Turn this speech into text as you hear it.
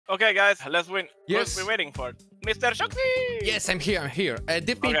Okay, guys, let's win. Yes. What we're waiting for, Mr. Shoxy. Yes, I'm here. I'm here.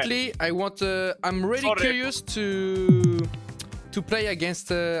 Definitely, Okay. I want. I'm really Sorry. curious to play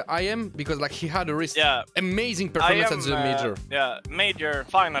against IM because like he had a amazing performance at the major. Yeah, major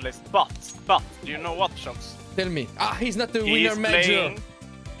finalist. But do you know what, Shox? Tell me. Ah, he's not the winner major.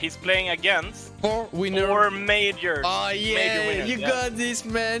 He's playing against four majors. Oh yeah, major winners, you got this,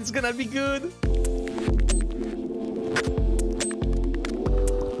 man. It's gonna be good.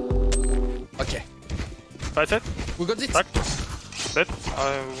 Okay. Faceit? We got it. Back. Bet.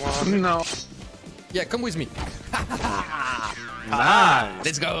 I want. No. Yeah, come with me. Nice.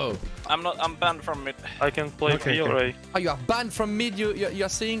 Let's go. I'm banned from mid. I can play Okay, B or A. Oh, you are banned from mid. You're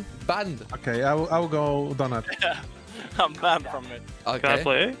saying banned. Okay, I will go donut. I'm banned from mid. Okay. Can I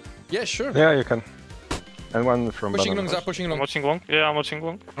play A? Yeah, sure. Yeah, you can. And one from Pushing banana. long, Zap, pushing I'm long. watching long. Yeah, I'm watching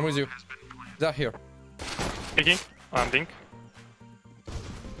long. I'm with you. They're here. Picking. I'm dink.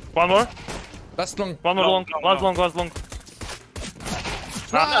 One more. Last long. One more long. Last long. Last long.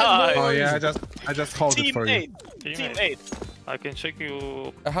 Nice. Oh yeah, I just hold it Team for 8. you. Team 8. I can check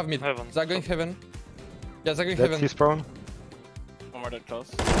you. I have mid. Heaven. They're going heaven. Yeah, they're going That's heaven. his spawn. One more that close.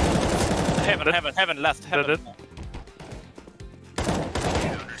 Heaven, last heaven.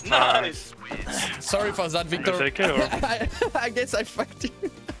 Nice. Sorry for that, Victor. Is it okay, or? I guess I fucked you.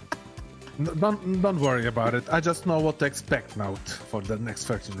 Don't worry about it. I just know what to expect now for the next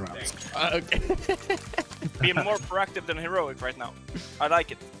 13 rounds. Okay. Be more proactive than heroic right now. I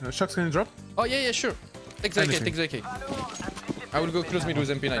like it. Shox, can you drop? Oh yeah, yeah, sure. Take the AK, take the AK. I will go close mid with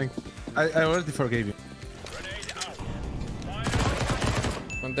MP9. I already forgave you.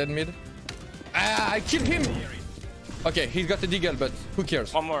 One dead mid. Ah, I killed him! Okay, he's got a deagle, but who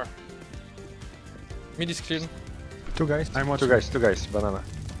cares? One more. Mid is clean. Two guys. I'm watching. Two guys, banana.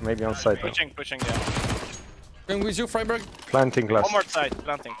 Maybe on site. Pushing, yeah. Going with you, Freiburg. Planting glass. One more side,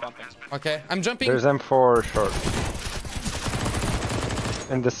 planting. Okay, I'm jumping. There's M4 short.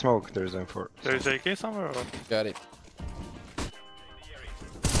 In the smoke, there's M4. There's AK somewhere, or? Got it.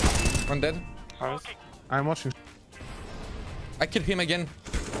 One dead. Nice. I'm watching. I killed him again.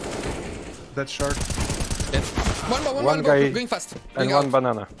 That short. Dead. One more, guy going fast. And Going one out.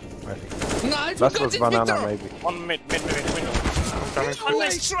 banana, I think. Nice, That we got was it, banana, Victor. maybe. One mid window. Coming. Oh,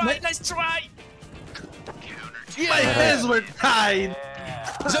 nice try. Yeah. My hands were tied.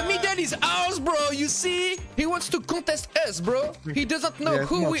 The middle is ours, bro. You see? He wants to contest us, bro. He doesn't know Yes,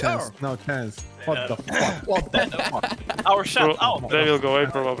 who no we chance, are. No chance. What the fuck? What the fuck? Our shot out. They will go A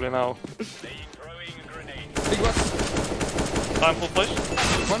probably now. Big box. Time full push.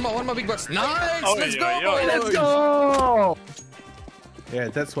 One more big box. Nice. Oh, Let's yeah, go. yeah, boys. Let's go! Yeah,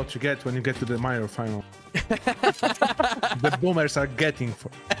 that's what you get when you get to the minor final. The boomers are getting you.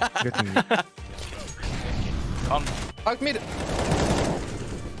 Out mid.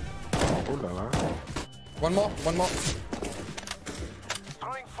 Ooh la la. One more.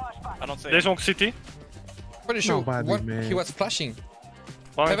 I don't say. They smoke city. Pretty sure. Nobody, man. He was flashing.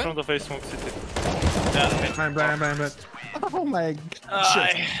 One in Heaven? front of A smoke city. Yeah, I'm blind. Oh my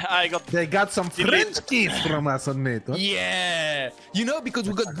god. I got. They got some French kiss from us on mid. Huh? Yeah. You know, because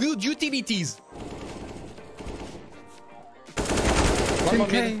we got good utilities. One more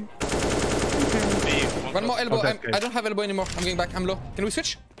mid. One more elbow. Oh, that's I don't have elbow anymore. I'm going back. I'm low. Can we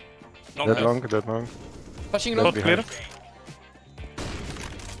switch? Dead long. Flashing low. Not clear.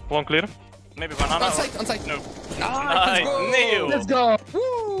 One clear. Maybe banana. On site. No. Nice. Neil. Let's go.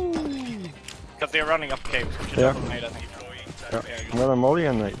 Woo. Because they're running up cave. Yeah. Made, I think. Yeah. I'm gonna molly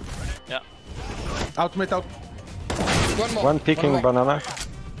and nade. Yeah. Out, mate, out. One more. One picking more. banana.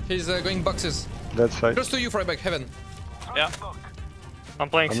 He's going boxes. That side. Close to you, Freiburg. Heaven. Yeah. I'm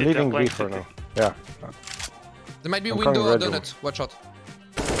playing I'm city. leaving I'm B playing for city. now. Yeah. There might be a I'm window or coming red donut. Watch out.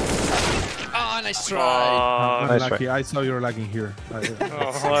 Ah, nice try. Nice Unlucky. try. I saw you were lagging here.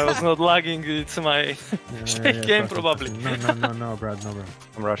 Oh, I was not lagging. It's my game trust me, probably. trust me. No, Brad, no, Brad.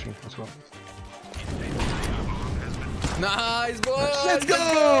 I'm rushing as well. Nice, boys. Let's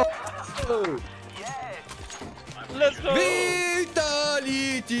go! Let's go.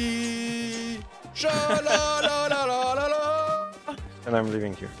 Vitality. Sha-la-la-la-la-la-la. And I'm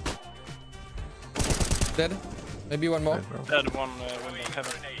leaving here. Dead. Maybe one more. Dead, bro. Dead one window.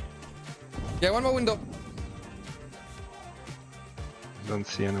 Heaven. Yeah, one more window. Don't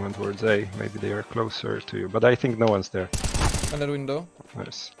see anyone towards A. Maybe they are closer to you, but I think no one's there. Another window.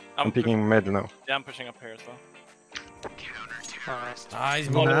 Nice. I'm picking mid now. Yeah, I'm pushing up here as well. Nice,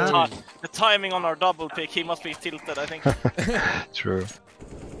 Oh, Nice. the timing on our double pick, he must be tilted, I think. True.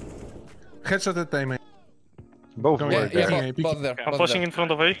 Headshot at time, mate. Both Don't were worry, there. yeah. both there. I'm both pushing there. in front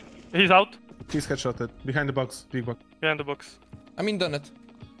of A. He's out. He's headshotted. Behind the box. Big box. Behind the box. I'm in donut.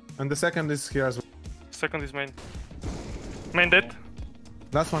 And the second is here as well. Second is main. Main dead.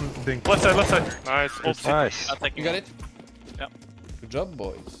 Last one, dink. Left side, left side. Nice. Ult city. Nice. I'll take You got it? Yeah. Good job,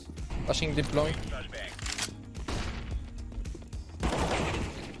 boys. Flashing, deploying.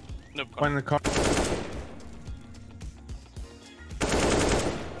 Nope. One in the car.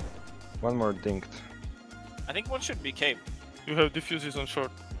 One more dinked. I think one should be cave. You have diffuses on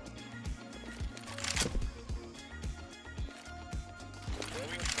short.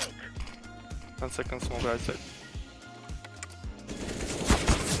 Ten seconds, small guy side.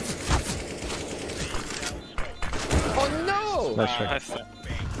 Oh no! Nice try. Nice.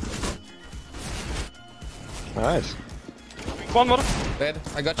 Nice. One more. Dead.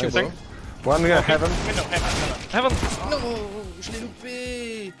 I got you, Nice. bro. One heaven. Window, heaven. Heaven. No! Je l'ai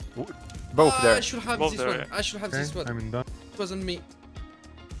loupé! Both Ah, there. I should have Both this there, one. yeah. I should have Okay, this one. I'm in done. It wasn't me.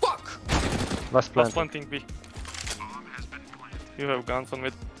 Fuck! Last Last plant. planting B. You have guns on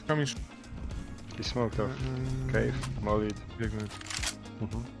mid. Coming. He smoked off. Cave. Mollied. Big man.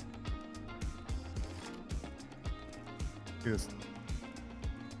 Yes.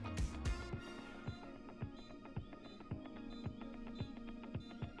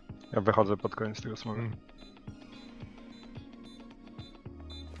 Ja wychodzę pod koniec tego smoga.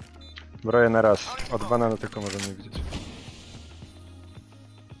 Broję na raz. Od banana tylko może mnie widzieć.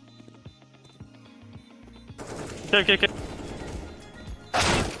 Okay.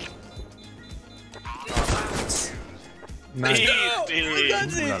 Nice.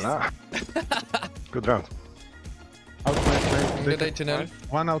 Easy. Lala. Good round. Outmate, Good day, tunnel.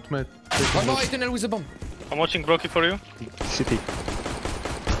 one outmate. One more tunnel with a bomb. I'm watching Brocky for you. City.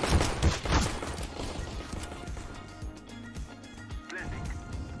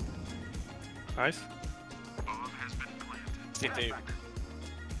 Nice. City.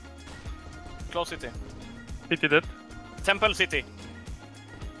 Close city. Petite dead. Temple city.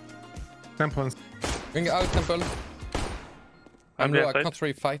 Temple. Bring out temple. I'm low, I can't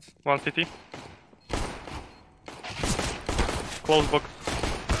really fight. One city. Close box.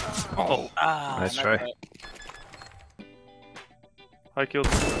 Oh, Ah, Nice not try. bad. I killed.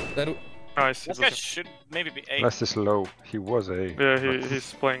 That, Nice. This guy should maybe be A. Last is low. He was A. Yeah,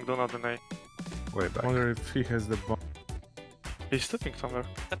 he's playing donut and A. Way back. Wonder if he has the bomb. He's stepping somewhere.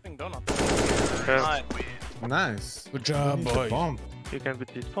 Stepping donut. Yeah. Nice. Nice. good job, He's the boy. bomb. You can be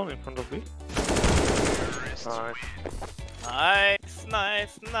T-spawn in front of me. Nice.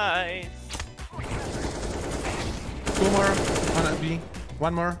 Nice. Two more. One at B.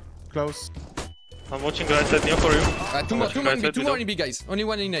 One more. Close. I'm watching right side near for you. Two more in B, Right two side more middle. in B, guys. Only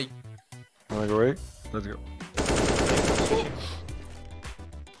one in A. Wanna go away? Let's go.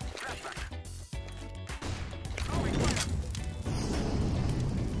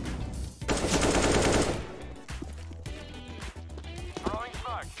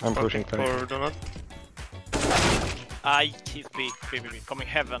 I'm pushing For tank. donut. He's B. B. Coming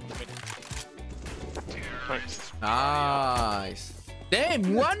heaven. Nice. Nice.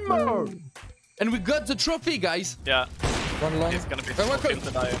 Damn, one more! And we got the trophy, guys. Yeah, One long. he's gonna be One smoked close.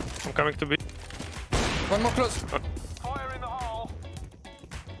 into die. I'm coming to B. One more close.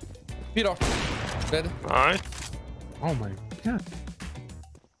 Peter. Dead. Nice. Oh my god.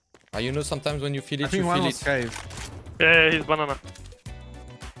 You know sometimes when you feel I it, think you one feel was it. cave. Yeah, he's banana.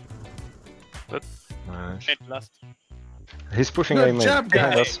 Nice. Mid last. He's pushing Good A main. job,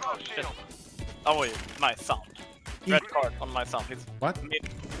 Behind guys. us. Oh shit. Oh wait, nice sound. Red card on my sound. He's What? mid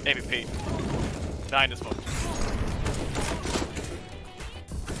AVP. Behind the smoke.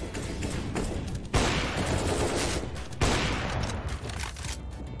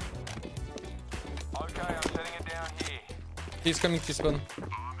 He's coming to spawn.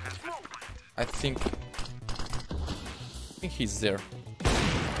 I think he's there.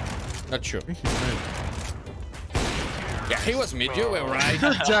 Not sure. I think he's mid. Yeah, he was mid. You were right.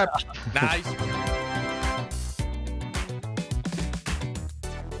 Good job. Nice.